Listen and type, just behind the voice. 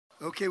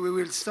Okay, we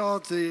will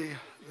start the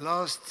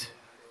last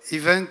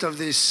event of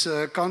this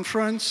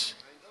conference.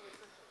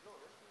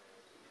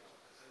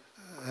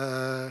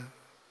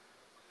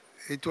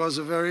 It was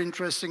a very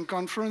interesting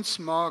conference,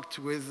 marked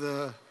with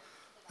the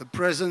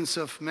presence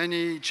of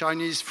many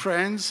Chinese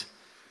friends.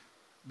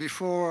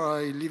 Before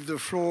I leave the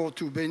floor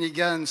to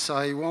Gantz,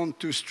 I want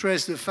to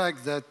stress the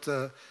fact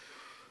that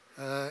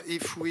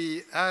if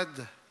we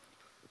add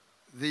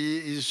the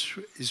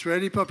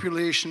Israeli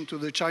population to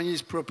the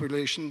Chinese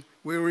population,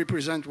 we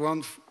represent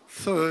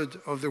 1/3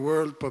 of the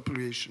world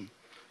population.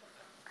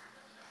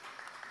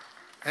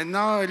 And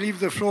now I leave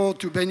the floor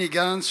to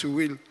Gantz, who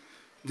will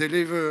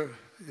deliver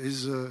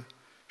his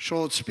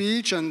short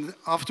speech, and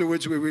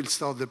afterwards we will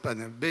start the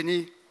panel.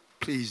 Benny,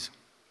 please.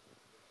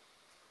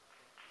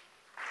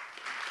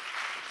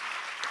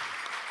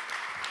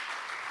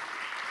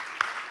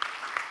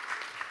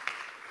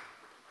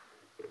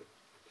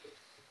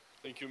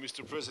 Thank you,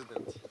 Mr.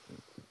 President.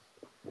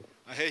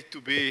 I hate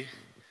to be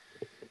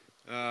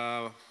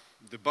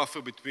the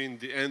buffer between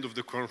the end of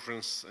the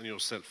conference and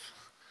yourself,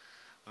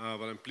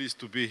 but I'm pleased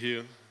to be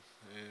here,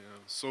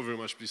 so very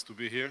much pleased to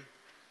be here.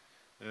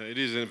 It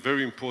is a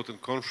very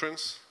important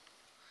conference.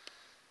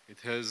 It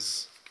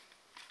has,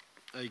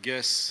 I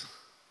guess,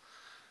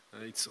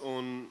 its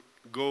own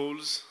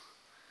goals,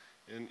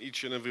 and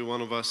each and every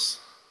one of us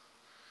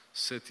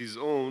set his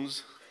own,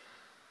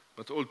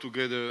 but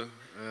altogether,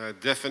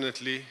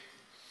 definitely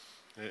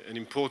an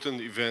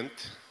important event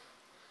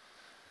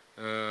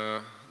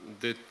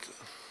that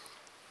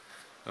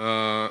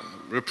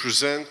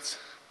represents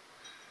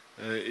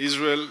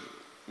Israel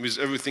with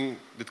everything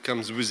that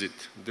comes with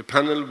it. The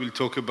panel will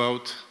talk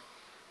about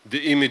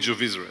the image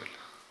of Israel.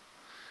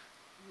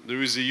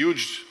 There is a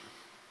huge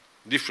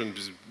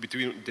difference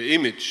between the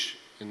image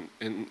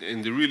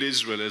and the real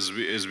Israel as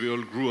we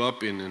all grew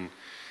up in and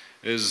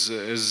as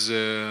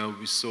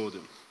we saw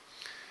them.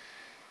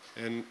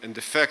 And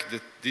the fact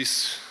that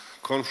this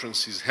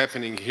conference is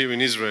happening here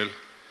in Israel,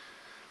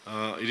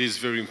 it is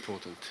very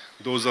important.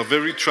 Those are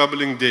very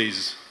troubling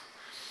days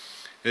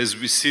as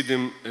we see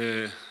them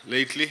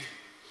lately.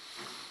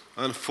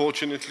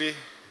 Unfortunately,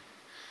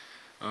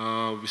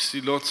 we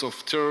see lots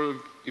of terror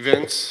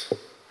events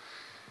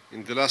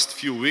in the last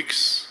few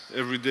weeks.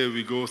 Every day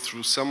we go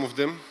through some of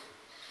them.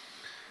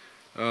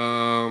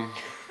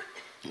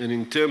 And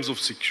in terms of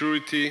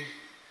security,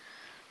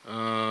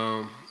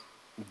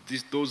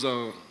 those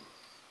are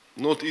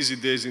not easy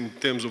days in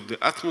terms of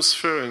the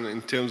atmosphere and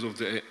in terms of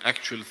the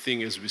actual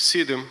thing as we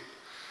see them.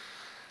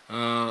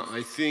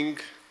 I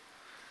think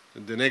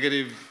the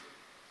negative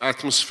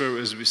atmosphere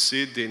as we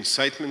see it, the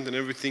incitement and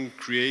everything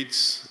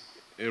creates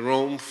a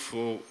room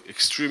for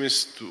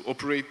extremists to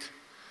operate.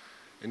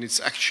 And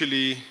it's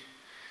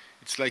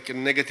like a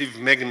negative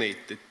magnet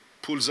that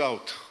pulls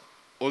out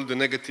all the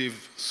negative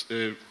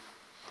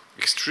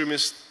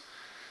extremists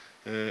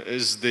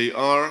as they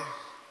are.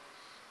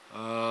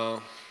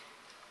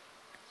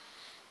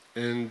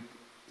 And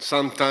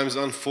sometimes,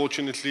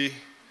 unfortunately,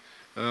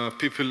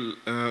 people,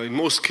 in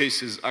most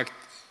cases, act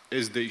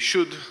as they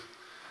should.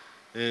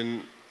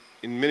 And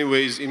in many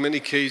ways, in many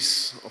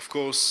cases, of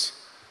course,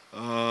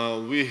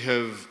 we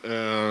have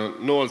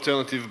no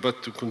alternative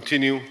but to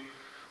continue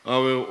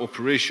our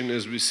operation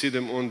as we see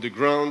them on the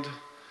ground.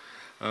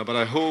 But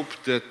I hope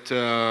that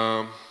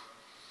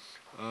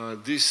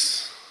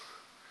this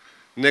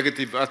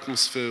negative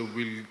atmosphere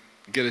will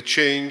get a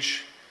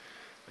change,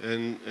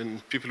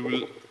 and people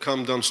will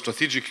calm down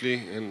strategically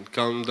and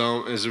calm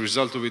down, as a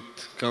result of it,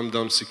 calm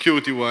down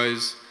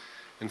security-wise,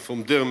 and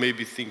from there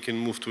maybe think and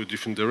move to a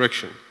different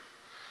direction.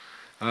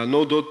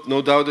 No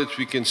doubt that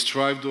we can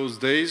strive those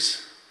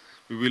days.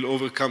 We will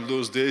overcome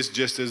those days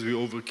just as we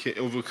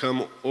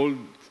overcome all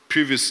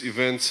previous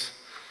events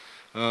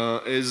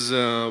as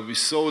we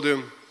saw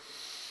them.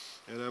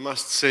 And I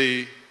must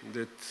say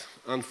that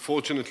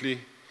unfortunately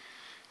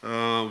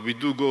we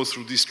do go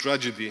through this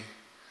tragedy,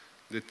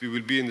 that we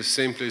will be in the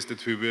same place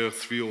that we were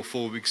 3 or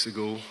 4 weeks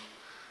ago,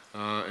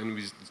 and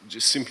we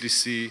just simply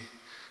see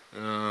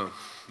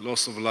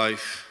loss of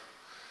life,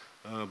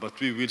 but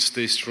we will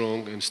stay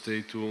strong and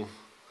stay to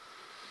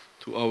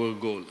our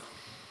goal.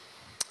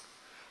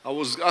 I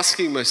was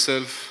asking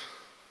myself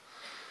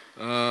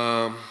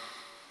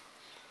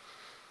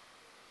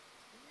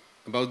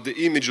about the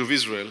image of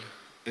Israel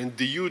and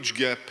the huge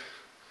gap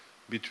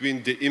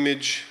between the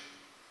image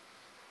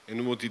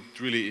and what it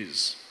really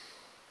is.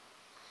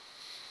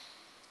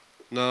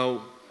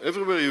 Now,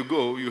 everywhere you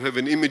go, you have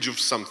an image of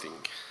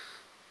something.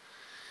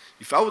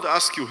 If I would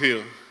ask you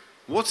here,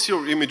 what's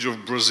your image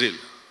of Brazil?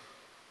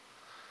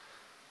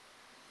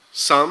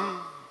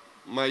 Some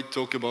might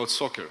talk about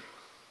soccer.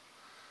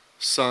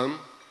 Some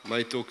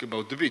might talk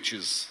about the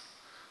beaches.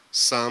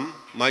 Some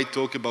might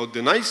talk about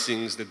the nice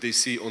things that they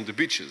see on the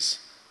beaches.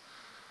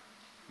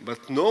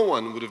 But no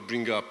one would have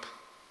bring up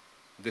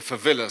the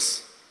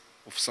favelas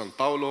of São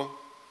Paulo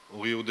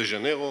or Rio de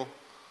Janeiro,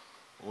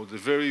 or the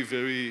very,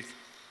 very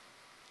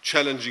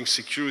challenging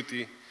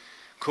security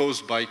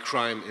caused by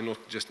crime and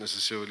not just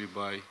necessarily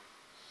by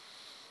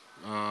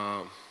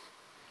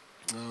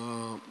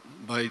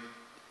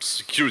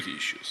security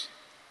issues.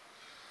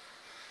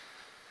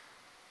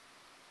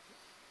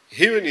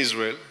 Here in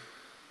Israel,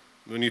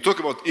 when you talk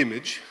about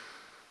image,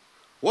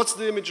 what's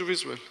the image of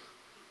Israel?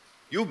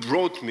 You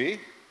brought me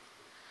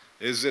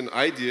as an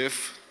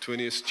IDF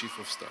 20th Chief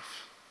of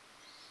Staff.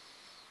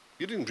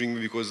 You didn't bring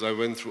me because I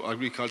went through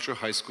agriculture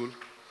high school,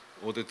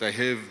 or that I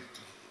have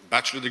a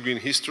bachelor degree in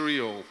history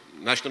or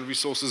national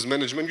resources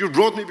management. You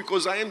brought me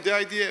because I am the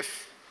IDF.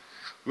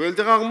 Well,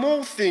 there are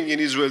more things in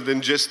Israel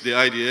than just the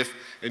IDF,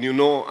 and you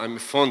know I'm a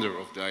founder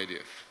of the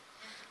IDF.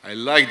 I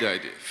like the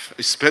IDF.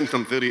 I spent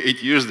some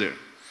 38 years there.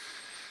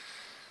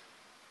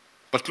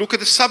 But look at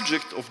the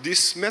subject of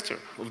this matter,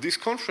 of this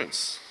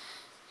conference.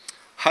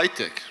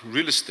 High-tech,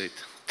 real estate,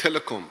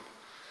 telecom,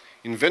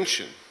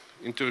 invention,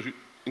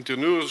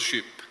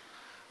 entrepreneurship,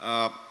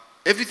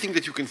 everything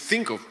that you can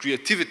think of,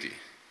 creativity,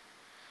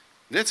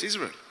 that's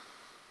Israel.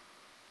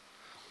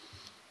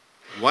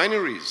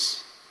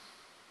 Wineries,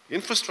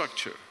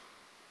 infrastructure,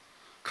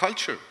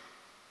 culture,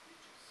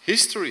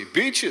 history,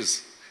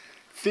 beaches,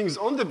 things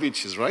on the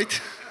beaches, right?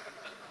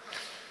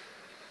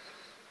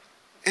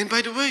 And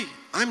by the way,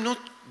 I'm not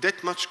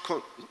that much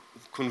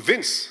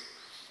convinced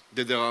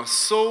that there are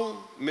so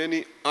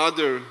many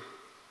other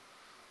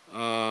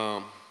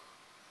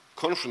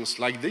conferences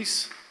like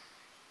this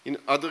in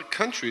other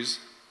countries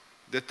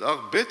that are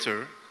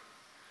better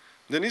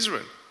than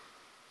Israel.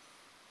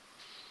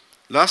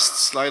 Last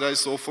slide I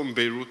saw from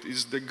Beirut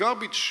is the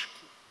garbage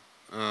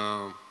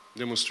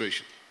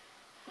demonstration.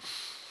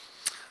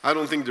 I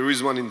don't think there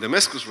is one in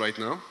Damascus right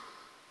now.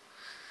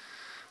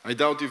 I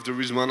doubt if there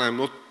is one. I'm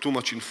not too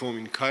much informed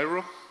in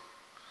Cairo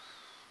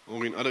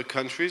or in other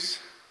countries,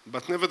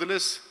 but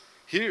nevertheless,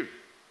 here,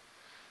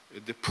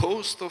 at the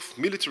post of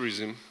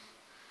militarism,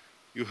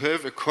 you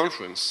have a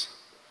conference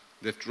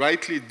that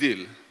rightly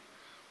deal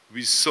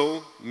with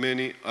so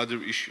many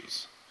other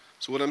issues.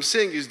 So what I'm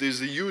saying is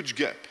there's a huge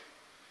gap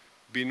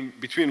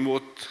between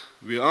what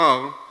we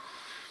are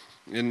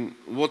and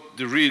what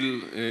the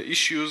real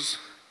issues,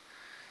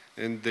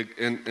 and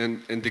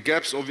the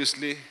gaps,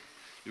 obviously,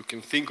 you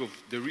can think of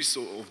the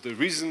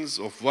reasons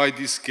of why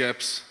these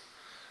gaps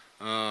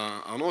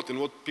are not, and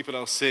what people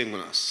are saying on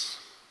us.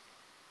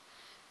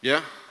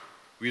 Yeah?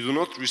 We do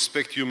not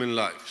respect human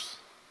lives.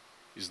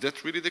 Is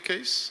that really the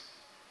case?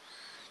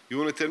 You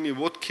want to tell me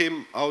what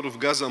came out of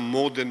Gaza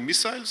more than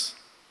missiles?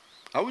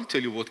 I will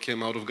tell you what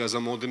came out of Gaza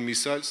more than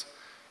missiles.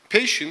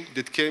 Patient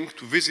that came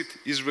to visit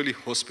Israeli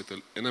hospital,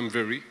 and I'm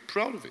very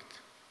proud of it.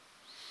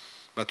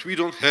 But we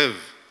don't have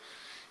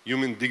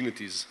human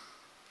dignities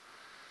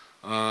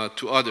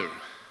to other.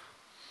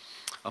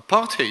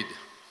 Apartheid.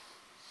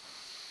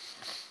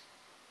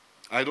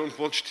 I don't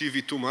watch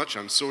TV too much.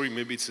 I'm sorry,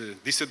 maybe it's a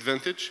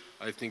disadvantage.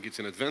 I think it's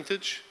an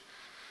advantage.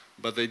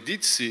 But I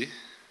did see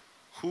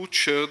who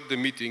chaired the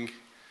meeting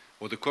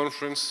or the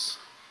conference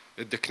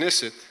at the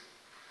Knesset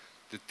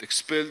that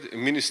expelled a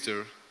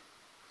minister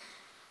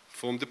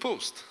from the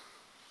post.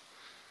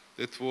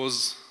 That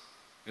was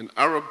an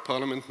Arab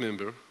parliament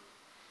member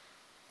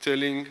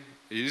telling an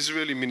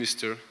Israeli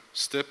minister,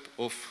 step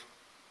off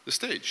the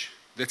stage.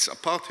 That's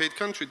apartheid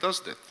country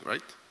does that,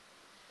 right?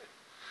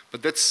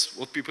 But that's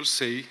what people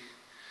say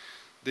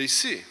they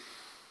see.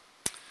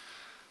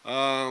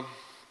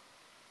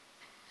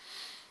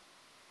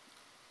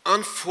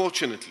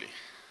 Unfortunately,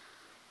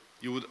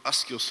 you would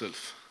ask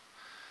yourself,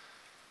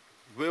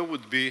 where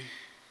would be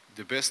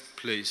the best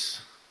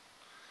place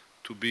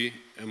to be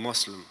a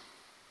Muslim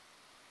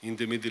in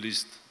the Middle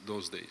East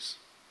those days?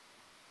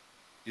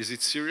 Is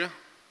it Syria?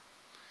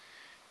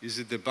 Is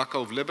it the Baqa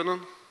of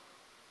Lebanon?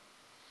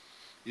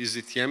 Is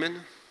it Yemen?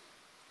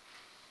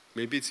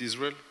 Maybe it's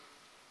Israel,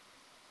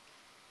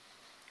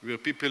 where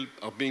people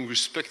are being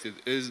respected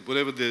as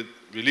whatever the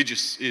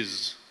religious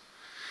is.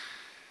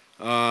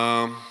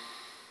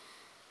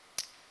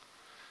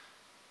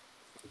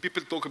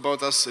 People talk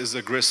about us as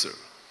aggressor.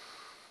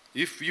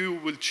 If you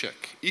will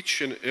check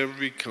each and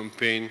every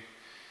campaign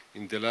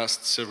in the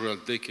last several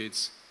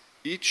decades,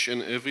 each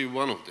and every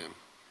one of them,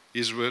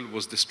 Israel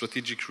was the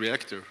strategic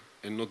reactor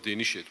and not the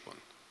initiate one.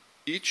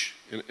 Each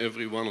and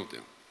every one of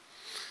them.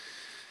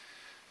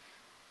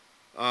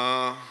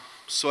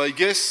 So I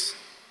guess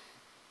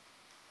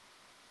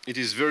it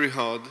is very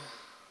hard,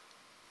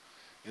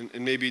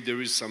 and maybe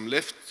there is some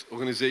left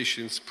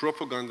organizations,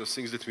 propaganda,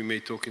 things that we may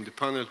talk in the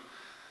panel,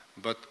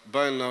 but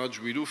by and large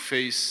we do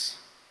face,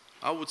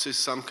 I would say,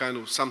 some kind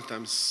of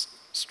sometimes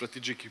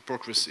strategic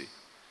hypocrisy.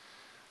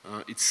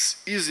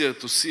 It's easier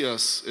to see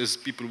us as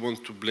people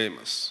want to blame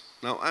us.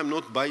 Now, I'm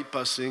not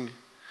bypassing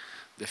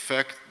the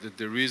fact that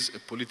there is a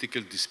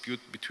political dispute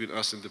between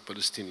us and the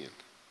Palestinians.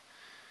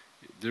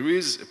 There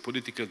is a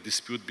political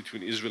dispute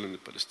between Israel and the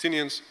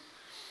Palestinians.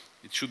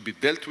 It should be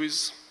dealt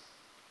with.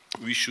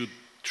 We should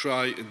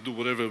try and do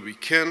whatever we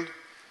can.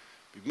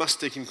 We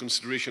must take in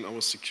consideration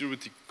our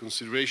security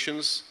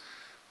considerations.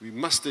 We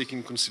must take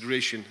in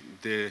consideration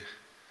the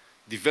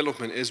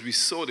development as we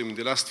saw them in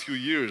the last few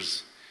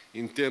years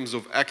in terms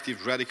of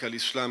active radical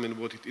Islam and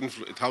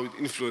how it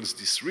influenced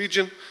this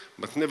region.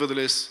 But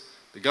nevertheless,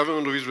 the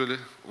government of Israel,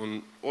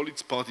 on all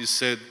its parties,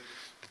 said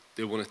that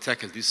they want to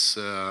tackle this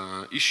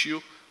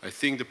issue, I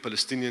think the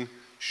Palestinians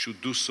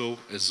should do so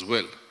as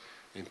well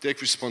and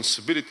take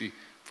responsibility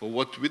for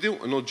what we do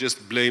and not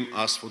just blame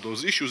us for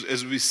those issues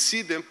as we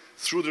see them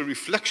through the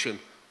reflection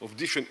of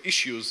different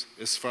issues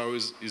as far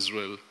as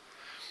Israel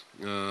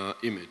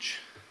image.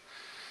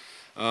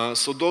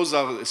 So those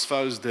are as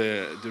far as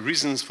the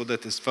reasons for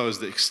that, as far as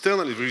the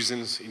external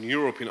reasons in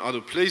Europe, in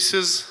other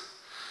places.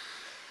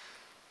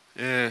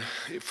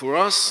 For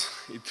us,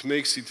 it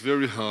makes it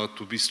very hard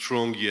to be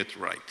strong yet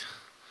right.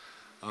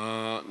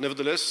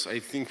 Nevertheless, I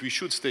think we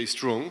should stay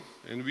strong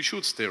and we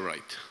should stay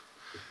right.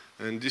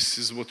 And this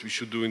is what we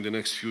should do in the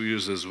next few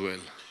years as well.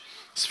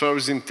 As far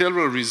as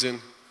internal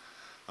reason,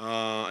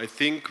 I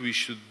think we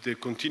should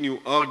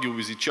continue argue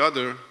with each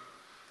other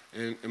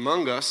and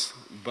among us,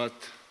 but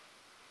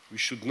we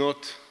should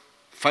not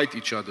fight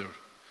each other.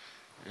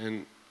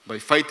 And by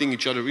fighting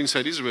each other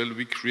inside Israel,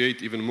 we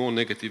create even more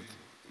negative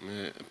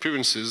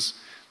appearances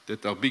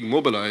that are being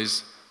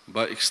mobilized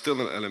by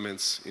external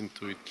elements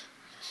into it.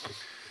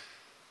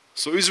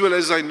 So Israel,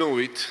 as I know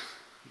it,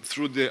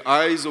 through the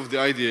eyes of the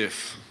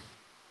IDF,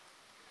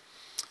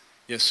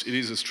 yes, it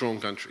is a strong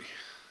country.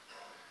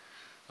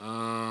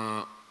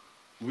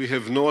 We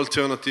have no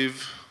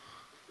alternative,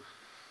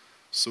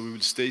 so we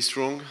will stay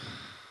strong.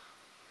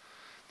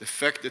 The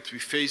fact that we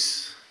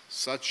face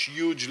such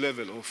huge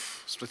level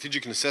of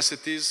strategic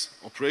necessities,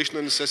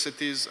 operational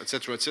necessities,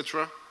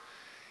 etc.,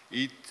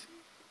 it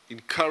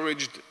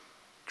encouraged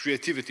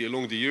creativity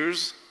along the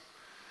years,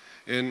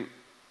 and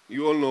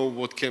you all know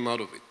what came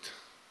out of it,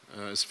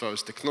 as far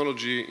as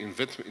technology,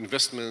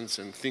 investments,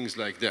 and things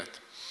like that.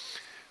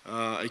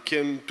 I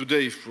came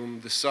today from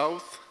the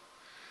south.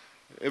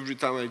 Every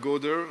time I go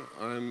there,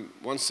 I'm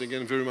once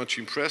again very much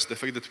impressed the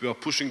fact that we are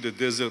pushing the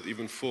desert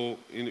even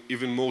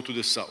more to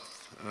the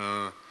south.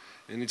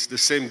 And it's the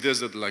same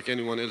desert like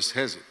anyone else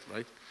has it,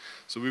 right?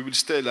 So we will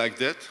stay like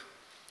that.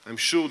 I'm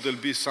sure there'll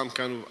be some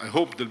kind of, I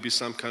hope there'll be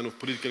some kind of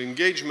political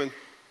engagement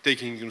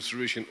taking into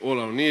consideration all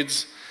our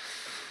needs,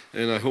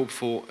 and I hope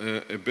for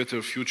a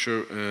better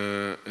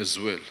future as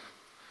well.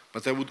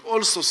 But I would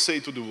also say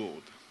to the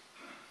world,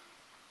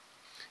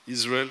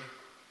 Israel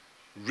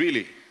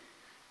really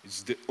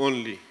is the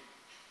only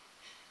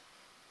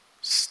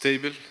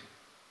stable,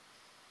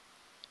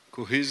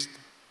 cohesive,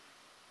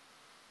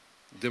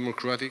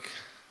 democratic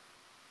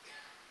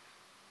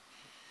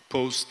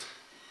post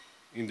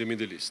in the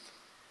Middle East.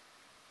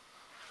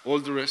 All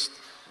the rest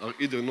are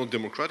either not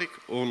democratic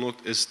or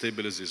not as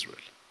stable as Israel.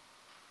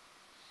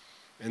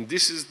 And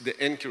this is the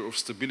anchor of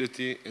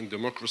stability and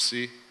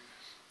democracy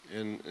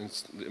and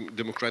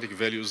democratic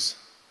values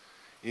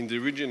in the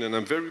region. And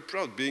I'm very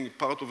proud being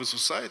part of a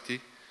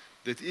society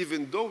that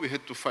even though we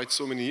had to fight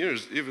so many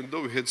years, even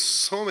though we had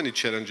so many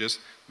challenges,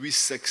 we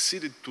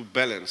succeeded to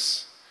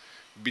balance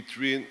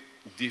between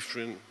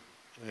different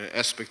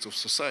aspects of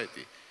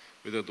society,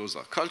 whether those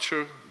are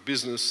culture,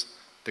 business,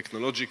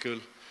 technological.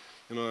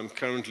 You know, I'm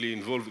currently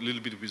involved a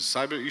little bit with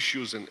cyber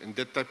issues and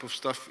that type of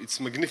stuff. It's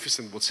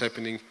magnificent what's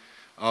happening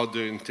out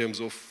there in terms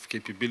of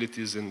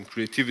capabilities and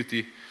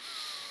creativity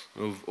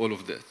of all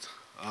of that.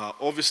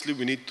 Obviously,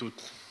 we need to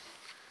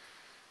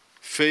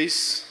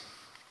face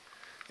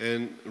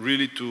and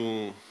really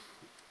to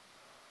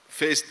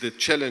face the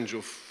challenge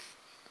of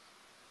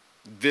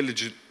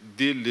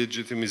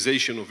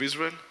delegitimization of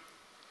Israel,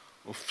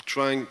 of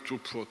trying to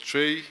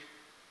portray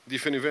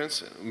different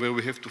events where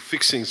we have to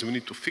fix things. We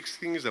need to fix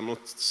things. I'm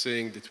not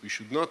saying that we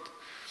should not,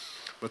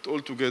 but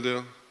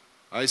altogether,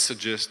 I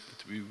suggest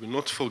that we will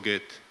not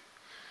forget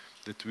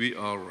that we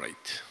are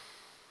right.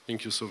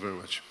 Thank you so very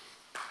much.